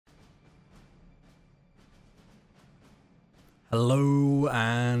Hello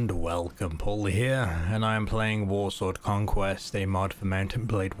and welcome, Pauleh here, and I am playing Warsword Conquest, a mod for Mountain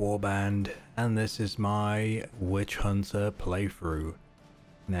Blade Warband, and this is my Witch Hunter playthrough.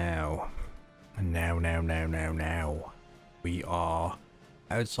 Now, we are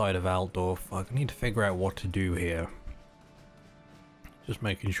outside of Altdorf. I need to figure out what to do here. Just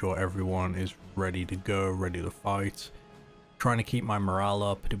making sure everyone is ready to go, ready to fight. Trying to keep my morale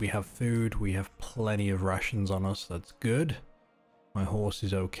up. Do we have food? We have plenty of rations on us, that's good. My horse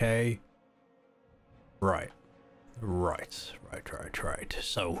is okay. Right.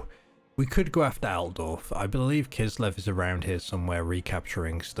 So, we could go after Altdorf. I believe Kislev is around here somewhere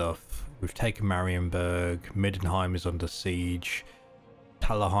recapturing stuff. We've taken Marienburg. Middenheim is under siege.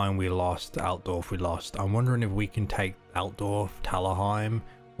 Talheim we lost. Altdorf we lost. I'm wondering if we can take Altdorf, Talheim,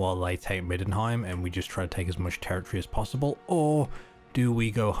 while they take Middenheim, and we just try to take as much territory as possible. Or do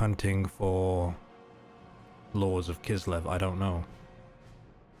we go hunting for Lords of Kislev? I don't know.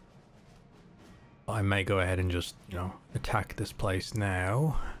 I may go ahead and just, attack this place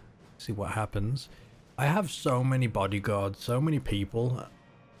now. See what happens. I have so many bodyguards, so many people.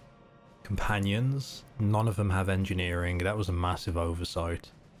 Companions. None of them have engineering. That was a massive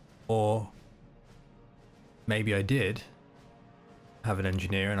oversight. Or maybe I did have an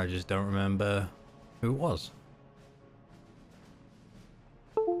engineer and I just don't remember who it was.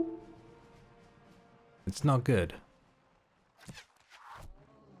 It's not good.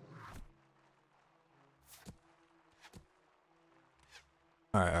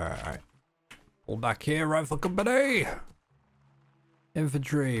 Alright. Pull back here, rifle company!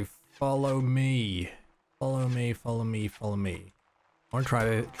 Infantry, follow me. Follow me. I want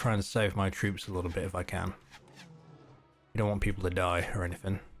to try and save my troops a little bit if I can. You don't want people to die or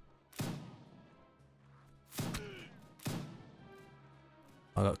anything.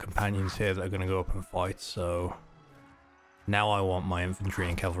 I've got companions here that are going to go up and fight, so now I want my infantry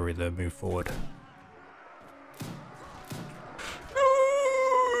and cavalry to move forward.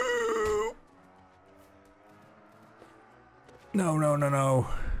 No.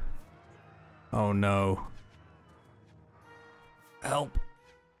 Oh no. Help.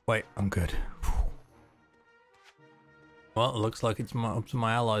 Wait, I'm good. Well, it looks like it's up to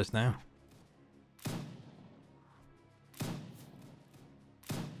my allies now.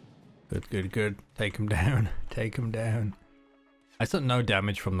 Good. Take him down. I took no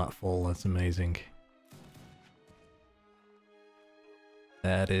damage from that fall. That's amazing.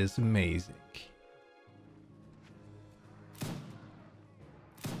 That is amazing.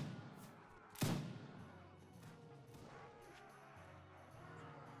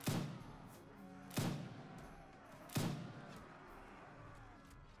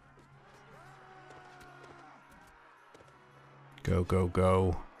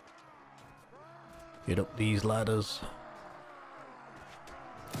 Go. Get up these ladders.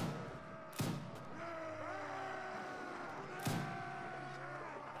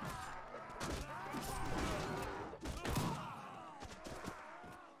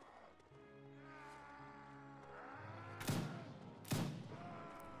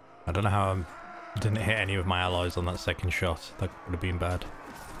 I don't know how I didn't hit any of my allies on that second shot. That would have been bad.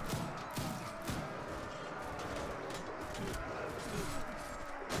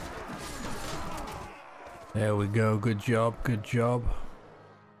 There we go, good job.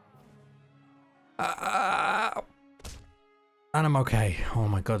 And I'm okay. Oh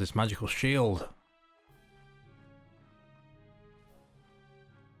my god, this magical shield.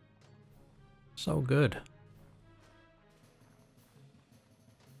 So good.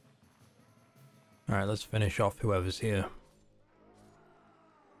 Alright, let's finish off whoever's here.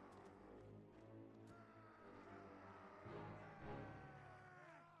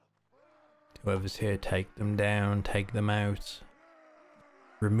 Whoever's here, take them down, take them out.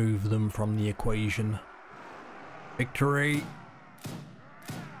 Remove them from the equation. Victory!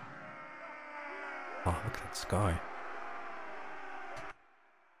 Oh, look at that sky.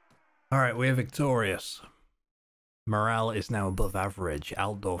 Alright, we're victorious. Morale is now above average.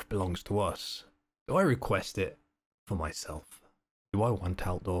 Altdorf belongs to us. Do I request it for myself? Do I want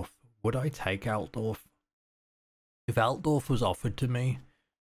Altdorf? Would I take Altdorf? If Altdorf was offered to me,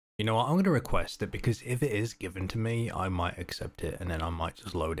 you know what, I'm going to request it, because if it is given to me, I might accept it, and then I might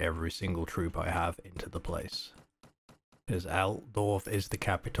just load every single troop I have into the place. Because Altdorf is the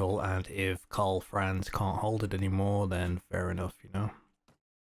capital, and if Karl Franz can't hold it anymore, then fair enough,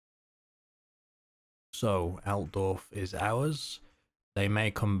 So, Altdorf is ours. They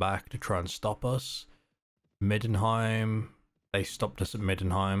may come back to try and stop us. Middenheim, they stopped us at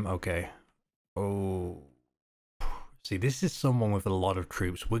Middenheim, okay. Oh. See, this is someone with a lot of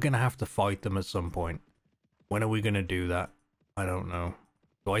troops. We're going to have to fight them at some point. When are we going to do that? I don't know.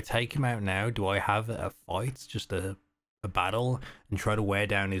 Do I take him out now? Do I have a fight, just a battle, and try to wear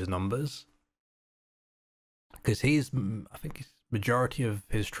down his numbers? Because I think his majority of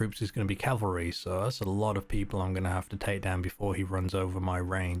his troops is going to be cavalry, so that's a lot of people I'm going to have to take down before he runs over my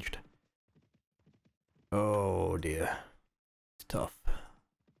ranged. Oh dear. It's tough.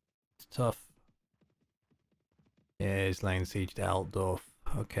 It's tough. Yeah, he's laying siege to Altdorf.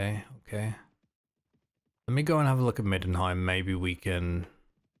 Okay, okay. Let me go and have a look at Middenheim. Maybe we can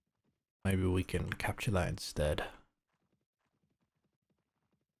capture that instead.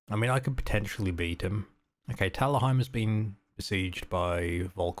 I mean, I could potentially beat him. Okay, Talheim has been besieged by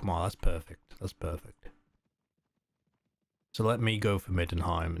Volkmar. That's perfect. That's perfect. So let me go for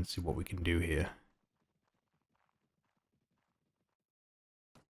Middenheim and see what we can do here.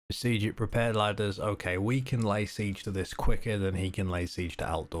 Besiege it, prepared ladders. Okay, we can lay siege to this quicker than he can lay siege to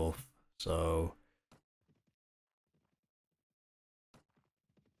Altdorf. So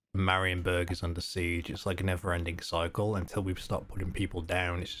Marienburg is under siege. It's like a never-ending cycle. Until we stop putting people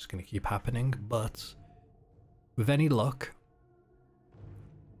down, it's just going to keep happening. But with any luck,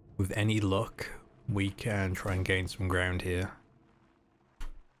 we can try and gain some ground here.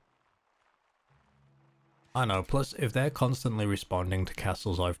 I know, plus if they're constantly responding to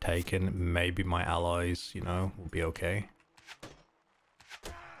castles I've taken, maybe my allies, you know, will be okay.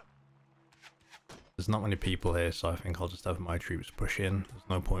 There's not many people here, so I think I'll just have my troops push in. There's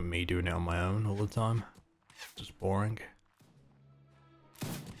no point in me doing it on my own all the time. It's just boring.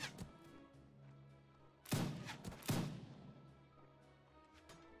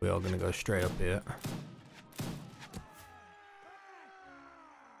 We are going to go straight up here.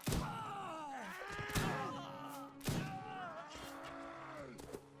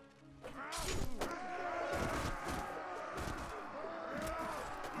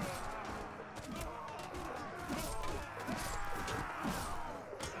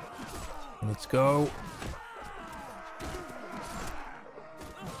 Let's go.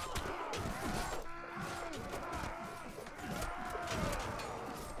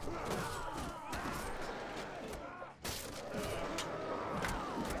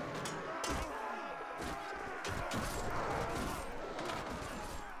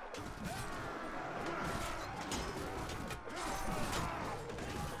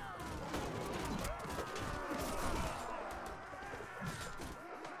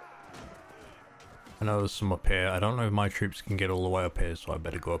 I know there's some up here. I don't know if my troops can get all the way up here, so I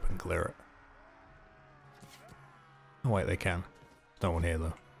better go up and clear it. Oh wait, they can. There's no one here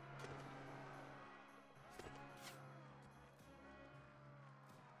though.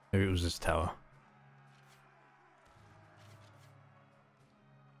 Maybe it was this tower.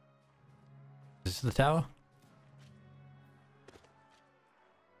 Is this the tower?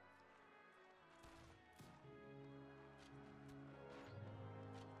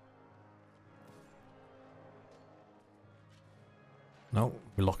 No,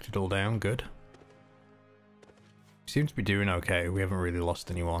 we locked it all down, good. We seem to be doing okay, we haven't really lost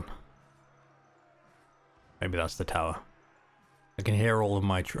anyone. Maybe that's the tower. I can hear all of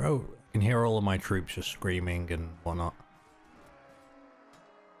my troops just screaming and whatnot.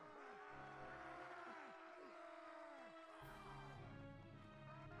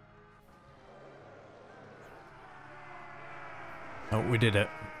 Oh, we did it.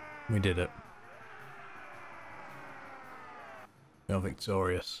 We did it. We are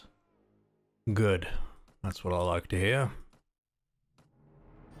victorious. Good. That's what I like to hear.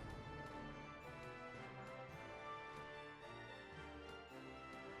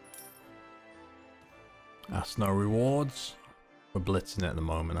 That's no rewards. We're blitzing it at the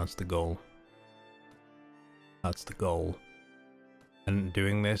moment, that's the goal. That's the goal. And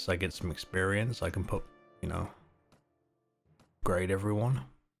doing this, I get some experience. I can put, you know, grade everyone.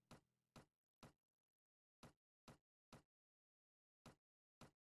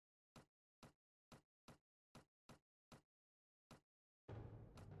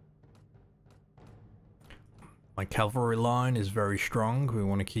 My cavalry line is very strong. We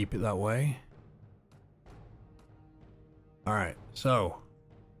want to keep it that way. Alright, so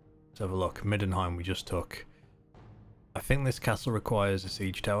let's have a look. Middenheim we just took. I think this castle requires a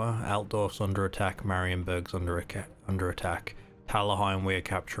siege tower. Altdorf's under attack. Marienburg's under attack. Talheim we are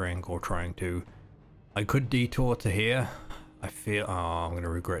capturing or trying to. I could detour to here. I feel... oh, I'm going to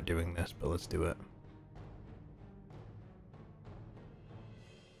regret doing this, but let's do it.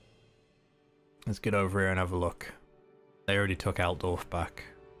 Let's get over here and have a look. They already took Altdorf back.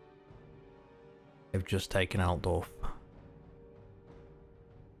 They've just taken Altdorf.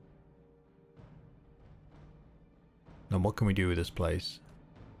 Now what can we do with this place?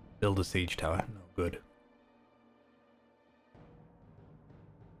 Build a siege tower. No good.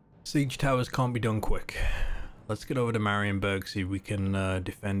 Siege towers can't be done quick. Let's get over to Marienburg, see if we can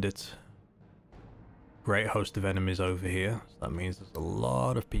defend it. Great host of enemies over here. So that means there's a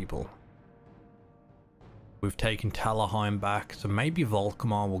lot of people. We've taken Talheim back, so maybe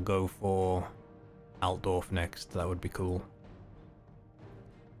Volkmar will go for Altdorf next. That would be cool.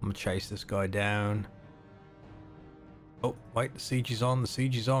 I'm gonna chase this guy down. Oh, wait, the siege is on, the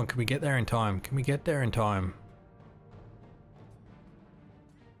siege is on. Can we get there in time? Can we get there in time?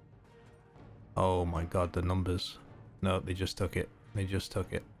 Oh my god, the numbers. No, they just took it. They just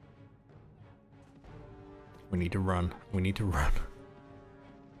took it. We need to run. We need to run.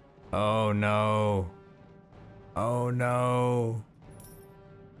 Oh no. Oh no.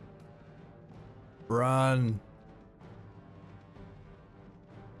 Run.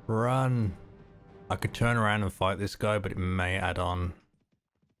 Run. I could turn around and fight this guy, but it may add on.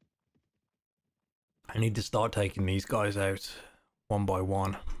 I need to start taking these guys out one by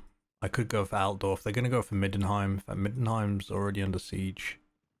one. I could go for Altdorf. They're going to go for Middenheim. In fact, Middenheim's already under siege.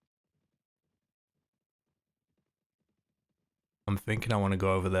 I'm thinking I want to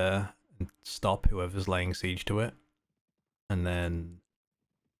go over there and stop whoever's laying siege to it. And then,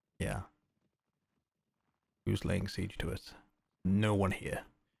 yeah. Who's laying siege to it? No one here.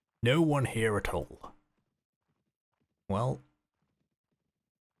 No one here at all. Well.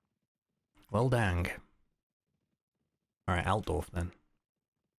 Well, dang. Alright, Altdorf then.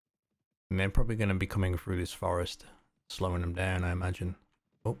 And they're probably going to be coming through this forest. Slowing them down, I imagine.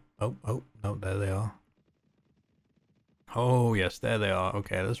 Oh, oh, oh. No, there they are. Oh, yes, there they are.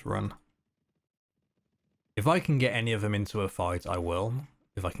 Okay, let's run. If I can get any of them into a fight, I will.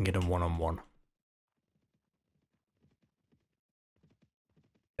 If I can get them one-on-one.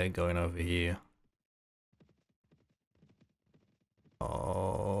 They're going over here.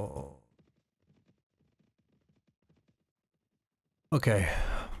 Oh. Okay.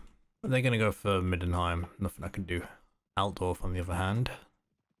 They're going to go for Middenheim. Nothing I can do. Altdorf, on the other hand.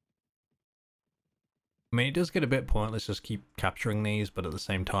 I mean, it does get a bit pointless just keep capturing these, but at the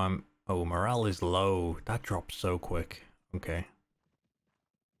same time... Oh, morale is low. That drops so quick. Okay.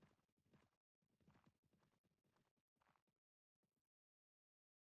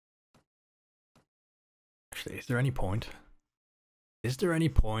 Actually, is there any point? Is there any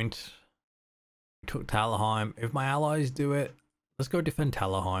point? We took Talheim. If my allies do it, let's go defend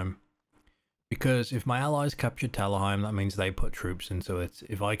Talheim. Because if my allies capture Talheim, that means they put troops into it.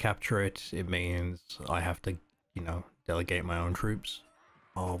 If I capture it, it means I have to, you know, delegate my own troops.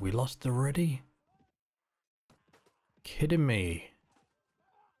 Oh, we lost already? Kidding me.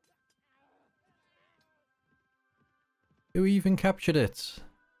 Who even captured it?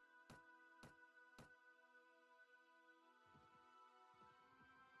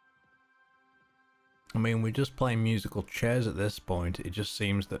 I mean, we're just playing musical chairs at this point. It just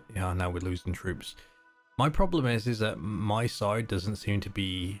seems that, yeah, now we're losing troops. My problem is that my side doesn't seem to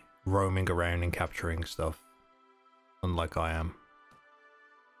be roaming around and capturing stuff. Unlike I am.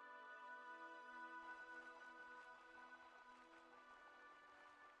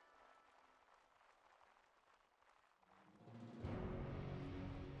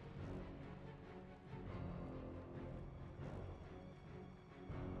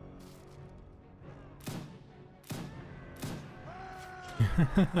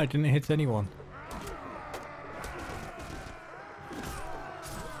 I didn't hit anyone.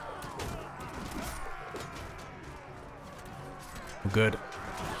 Good.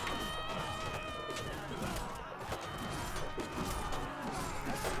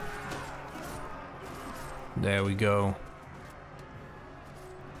 There we go.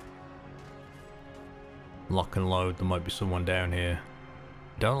 Lock and load. There might be someone down here.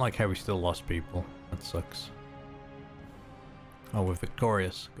 Don't like how we still lost people. That sucks. Oh, we're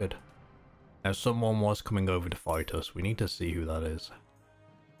victorious. Good. Now someone was coming over to fight us. We need to see who that is.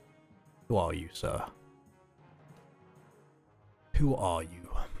 Who are you, sir? Who are you?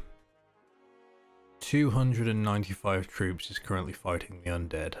 295 troops is currently fighting the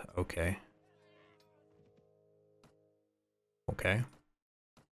undead. Okay. Okay.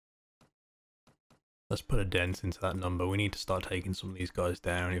 Let's put a dent into that number. We need to start taking some of these guys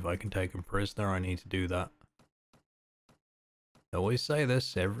down. If I can take them prisoner, I need to do that. I always say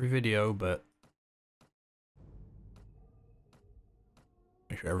this every video, but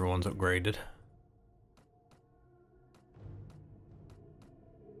make sure everyone's upgraded.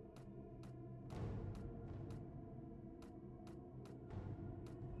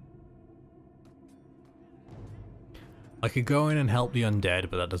 I could go in and help the undead,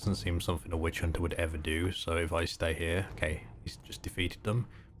 but that doesn't seem something a witch hunter would ever do. So if I stay here, okay, he's just defeated them.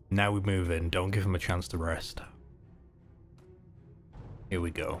 Now we move in. Don't give him a chance to rest. Here we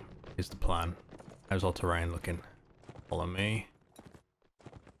go. Here's the plan. How's our terrain looking? Follow me.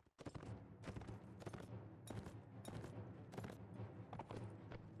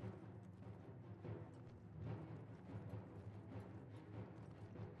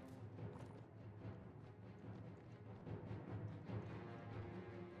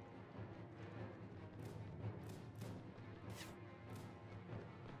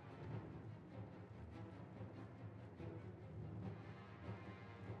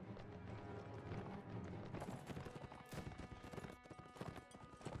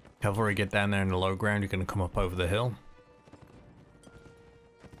 Cavalry, get down there in the low ground. You're going to come up over the hill.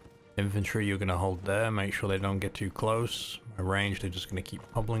 Infantry, you're going to hold there. Make sure they don't get too close. My range, they're just going to keep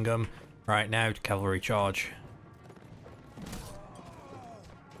pummeling them. Right now, cavalry charge.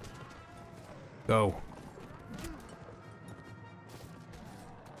 Go.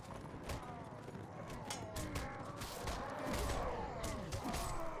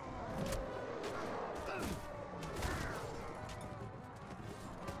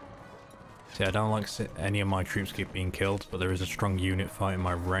 See, I don't like any of my troops keep being killed, but there is a strong unit fighting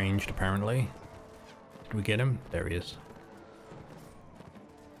my ranged, apparently. Did we get him? There he is.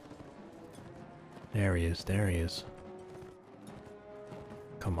 There he is, there he is.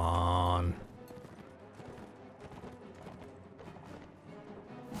 Come on.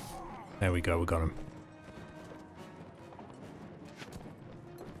 There we go, we got him.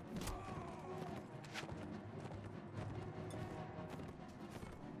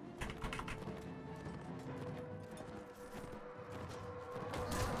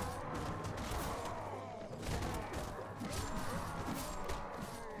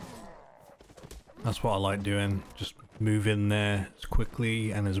 That's what I like doing, just move in there as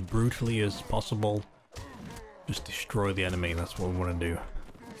quickly and as brutally as possible. Just destroy the enemy, that's what we want to do.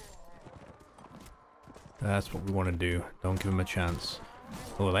 That's what we want to do, don't give them a chance.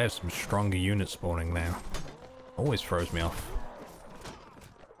 Oh, they have some stronger units spawning now. Always throws me off.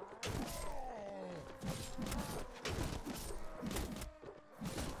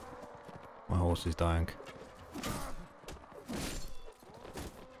 My horse is dying.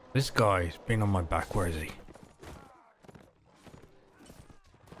 This guy's been on my back, where is he?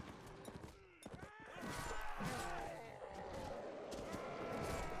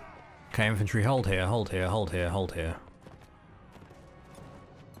 Okay, infantry, hold here, hold here, hold here, hold here.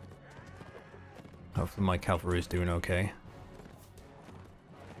 Hopefully my cavalry is doing okay.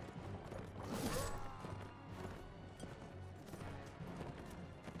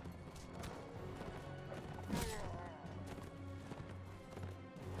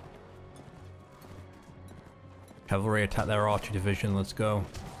 Cavalry attack their archer division, let's go.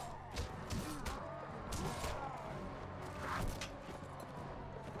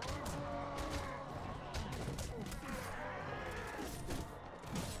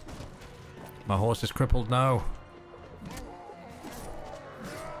 My horse is crippled now.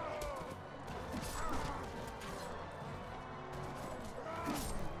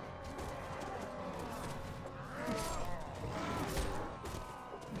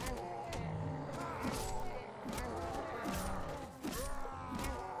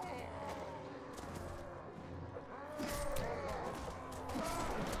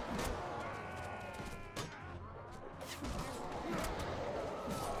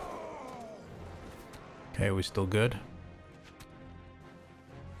 Okay, we're still good.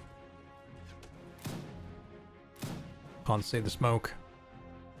 Can't see the smoke.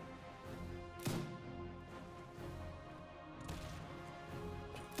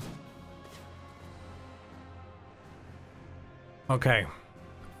 Okay,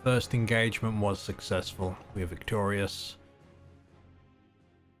 first engagement was successful. We are victorious.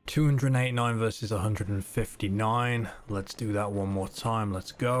 289 versus 159. Let's do that one more time.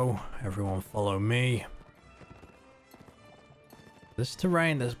 Let's go. Everyone follow me. This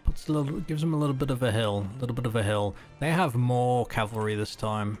terrain gives them a little bit of a hill, They have more cavalry this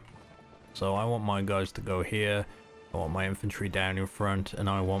time, so I want my guys to go here. I want my infantry down in front, and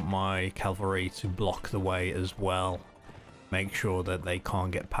I want my cavalry to block the way as well. Make sure that they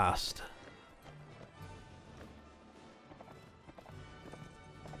can't get past.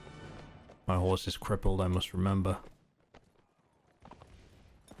 My horse is crippled, I must remember.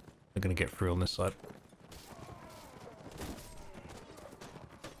 They're gonna get through on this side.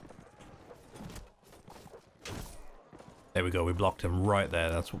 There we go, we blocked him right there,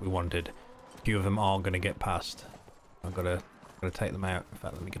 that's what we wanted. A few of them are going to get past. I've got to take them out. In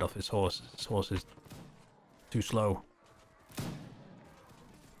fact, let me get off his horse. His horse is too slow.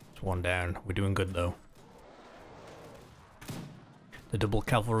 It's one down. We're doing good though. The double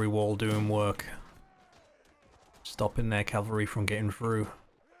cavalry wall doing work. Stopping their cavalry from getting through.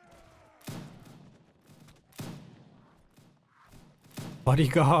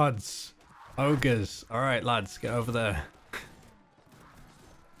 Bodyguards! Ogres! Alright lads, get over there.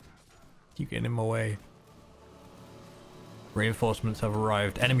 Keep getting in my way. Reinforcements have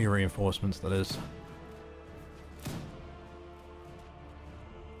arrived. Enemy reinforcements, that is.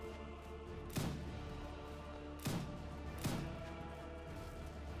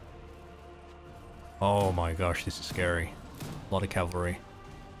 Oh my gosh, this is scary. A lot of cavalry.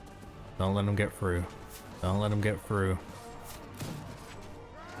 Don't let them get through. Don't let them get through.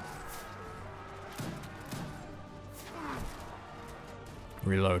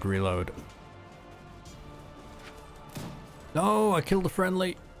 Reload, reload. No, I killed a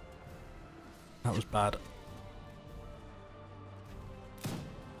friendly. That was bad.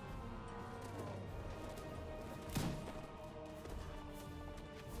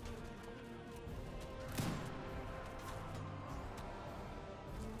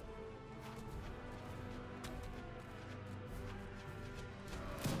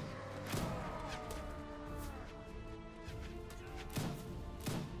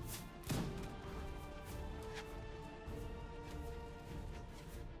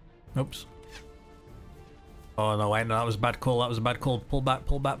 Oops. Oh no, wait, no, that was a bad call, that was a bad call. Pull back,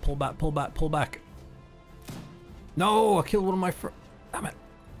 pull back, pull back, pull back, pull back. No, I killed one of my damn it.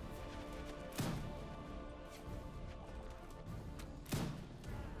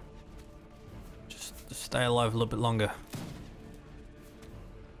 Just stay alive a little bit longer.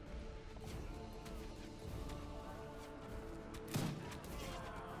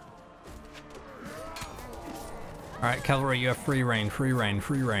 Alright, cavalry, you have free reign, free reign,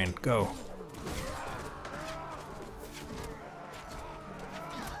 free reign. Go.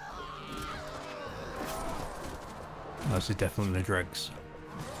 Oh, this is definitely the dregs.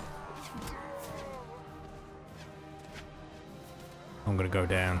 I'm gonna go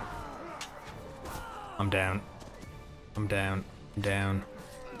down. I'm down. I'm down. I'm down.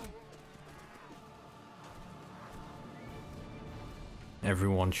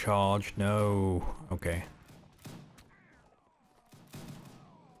 Everyone charge. No. Okay.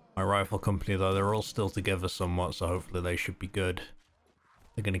 My rifle company though, they're all still together somewhat, so hopefully they should be good.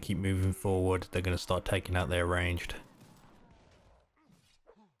 They're going to keep moving forward. They're going to start taking out their ranged.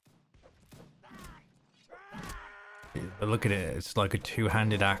 But look at it, it's like a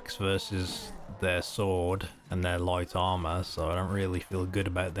two-handed axe versus their sword and their light armor, so I don't really feel good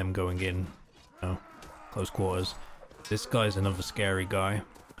about them going in, you know, close quarters. This guy's another scary guy,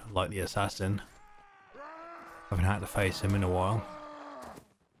 like the assassin. I haven't had to face him in a while.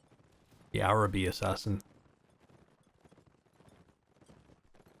 The Araby assassin.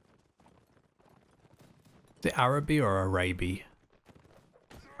 Is it Araby or Araby?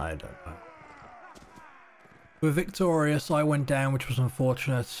 I don't know. We're victorious. I went down, which was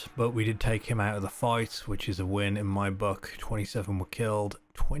unfortunate, but we did take him out of the fight, which is a win in my book. 27 were killed,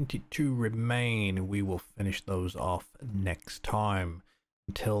 22 remain. We will finish those off next time.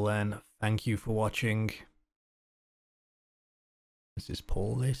 Until then, thank you for watching. This is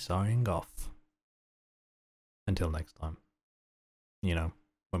Pauleh signing off. Until next time. You know,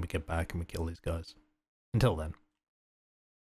 when we get back and we kill these guys. Until then.